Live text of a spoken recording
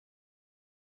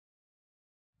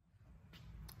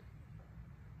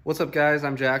What's up guys,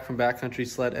 I'm Jack from Backcountry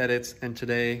Sled Edits, and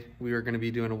today we are going to be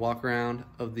doing a walk around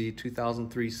of the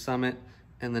 2003 Summit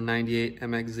and the 98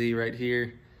 MXZ right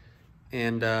here.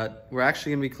 And we're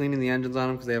actually going to be cleaning the engines on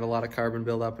them because they have a lot of carbon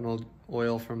buildup and old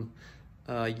oil from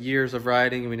years of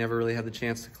riding, and we never really had the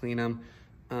chance to clean them.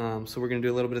 So we're going to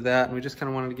do a little bit of that, and we just kind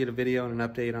of wanted to get a video and an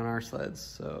update on our sleds.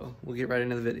 So we'll get right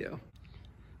into the video.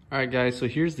 Alright guys, so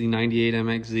here's the 98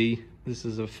 MXZ. This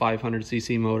is a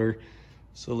 500cc motor.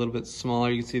 So a little bit smaller.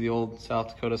 You can see the old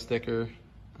South Dakota sticker.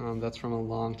 That's from a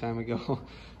long time ago,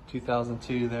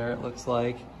 2002 there it looks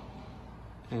like.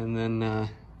 And then,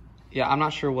 yeah, I'm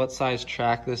not sure what size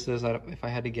track this is. If I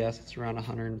had to guess, it's around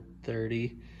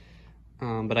 130.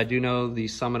 But I do know the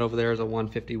Summit over there is a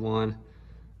 151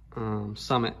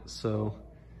 Summit. So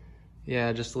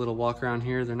yeah, just a little walk around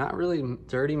here. They're not really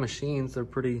dirty machines. They're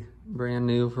pretty brand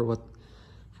new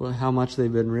for how much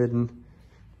they've been ridden.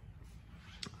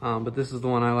 But this is the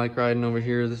one I like riding over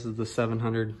here. This is the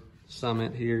 700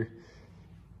 Summit here.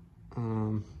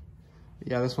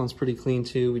 Yeah, this one's pretty clean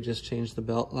too. We just changed the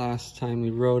belt last time we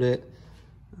rode it.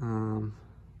 Yeah,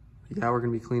 we're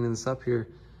gonna be cleaning this up here.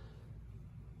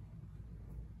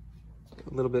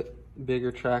 A little bit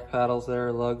bigger track paddles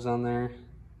there, lugs on there,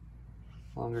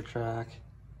 longer track.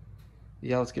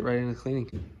 Yeah, let's get right into cleaning.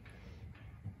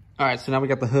 All right, so now we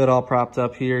got the hood all propped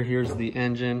up here. Here's the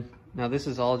engine. Now this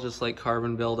is all just like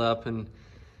carbon buildup and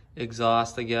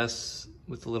exhaust, I guess,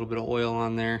 with a little bit of oil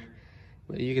on there.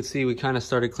 But you can see we kind of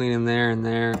started cleaning there and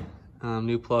there.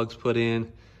 New plugs put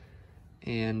in.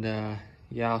 And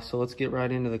yeah, so let's get right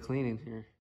into the cleaning here.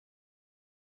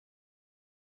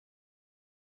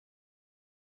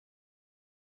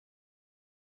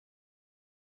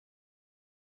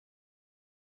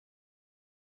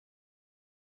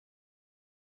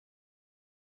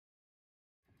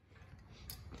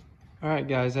 All right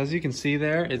guys, as you can see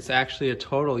there, it's actually a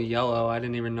total yellow. I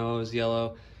didn't even know it was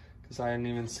yellow because I hadn't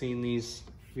even seen these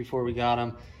before we got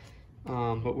them.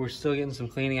 But we're still getting some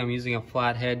cleaning. I'm using a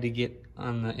flat head to get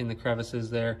in the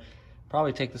crevices there.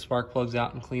 Probably take the spark plugs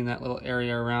out and clean that little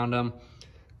area around them.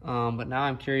 But now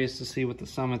I'm curious to see what the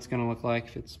Summit's gonna look like,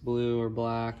 if it's blue or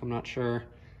black, I'm not sure.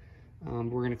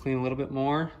 We're gonna clean a little bit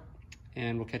more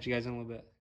and we'll catch you guys in a little bit.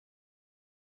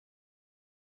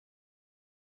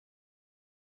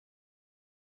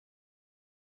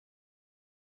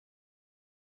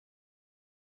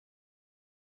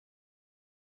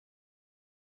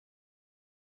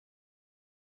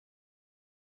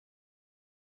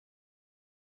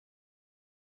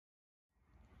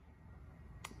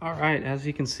 All right, as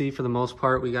you can see, for the most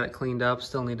part, we got it cleaned up.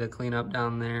 Still need to clean up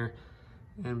down there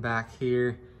and back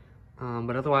here.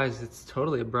 But otherwise, it's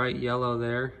totally a bright yellow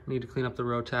there. Need to clean up the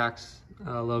Rotax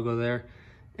logo there.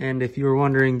 And if you were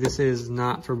wondering, this is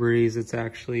not Febreze. It's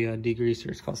actually a degreaser.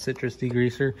 It's called citrus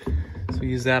degreaser. So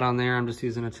use that on there. I'm just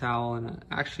using a towel and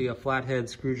actually a flathead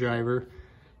screwdriver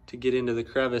to get into the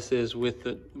crevices with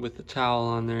the towel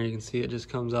on there. You can see it just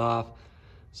comes off.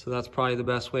 So that's probably the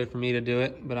best way for me to do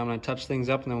it, but I'm gonna touch things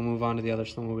up and then we'll move on to the other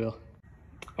snowmobile.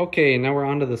 Okay, now we're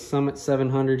on to the Summit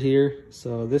 700 here.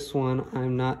 So this one,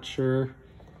 I'm not sure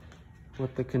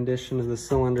what the condition of the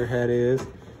cylinder head is.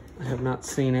 I have not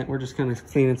seen it. We're just kind of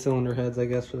cleaning cylinder heads, I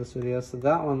guess, for this video. So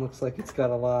that one looks like it's got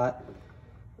a lot.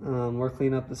 We're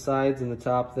cleaning up the sides and the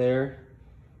top there.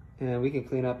 And we can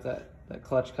clean up that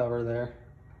clutch cover there.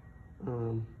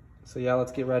 So yeah,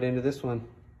 let's get right into this one.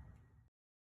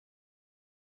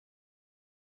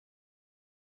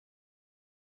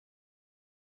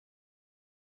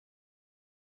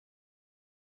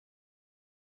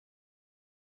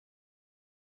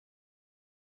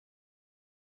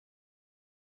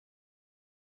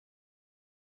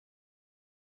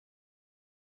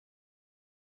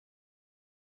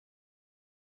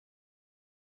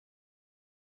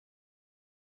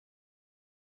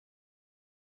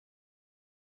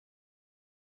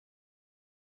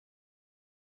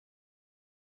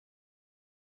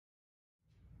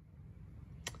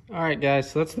 All right guys,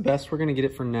 so that's the best we're gonna get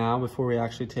it for now before we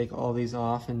actually take all these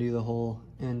off and do the whole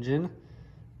engine.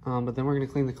 But then we're gonna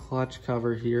clean the clutch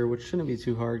cover here, which shouldn't be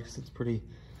too hard because it's pretty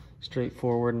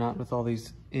straightforward, not with all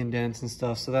these indents and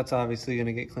stuff. So that's obviously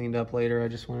gonna get cleaned up later. I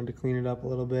just wanted to clean it up a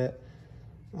little bit.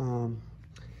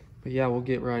 But yeah, we'll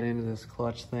get right into this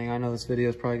clutch thing. I know this video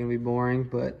is probably gonna be boring,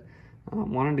 but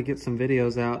wanted to get some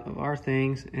videos out of our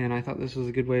things, and I thought this was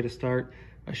a good way to start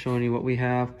by showing you what we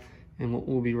have and what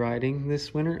we'll be riding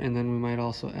this winter, and then we might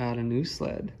also add a new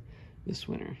sled this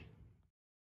winter.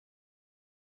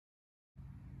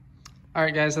 All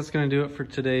right guys, that's gonna do it for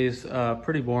today's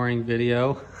pretty boring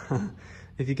video.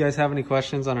 If you guys have any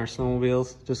questions on our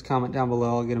snowmobiles, just comment down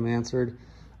below, I'll get them answered.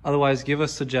 Otherwise, give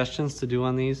us suggestions to do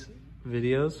on these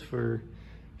videos for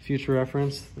future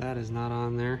reference. That is not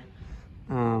on there.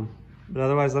 But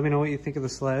otherwise, let me know what you think of the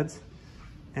sleds,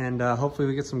 and hopefully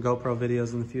we get some GoPro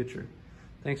videos in the future.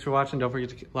 Thanks for watching. Don't forget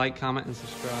to like, comment, and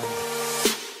subscribe.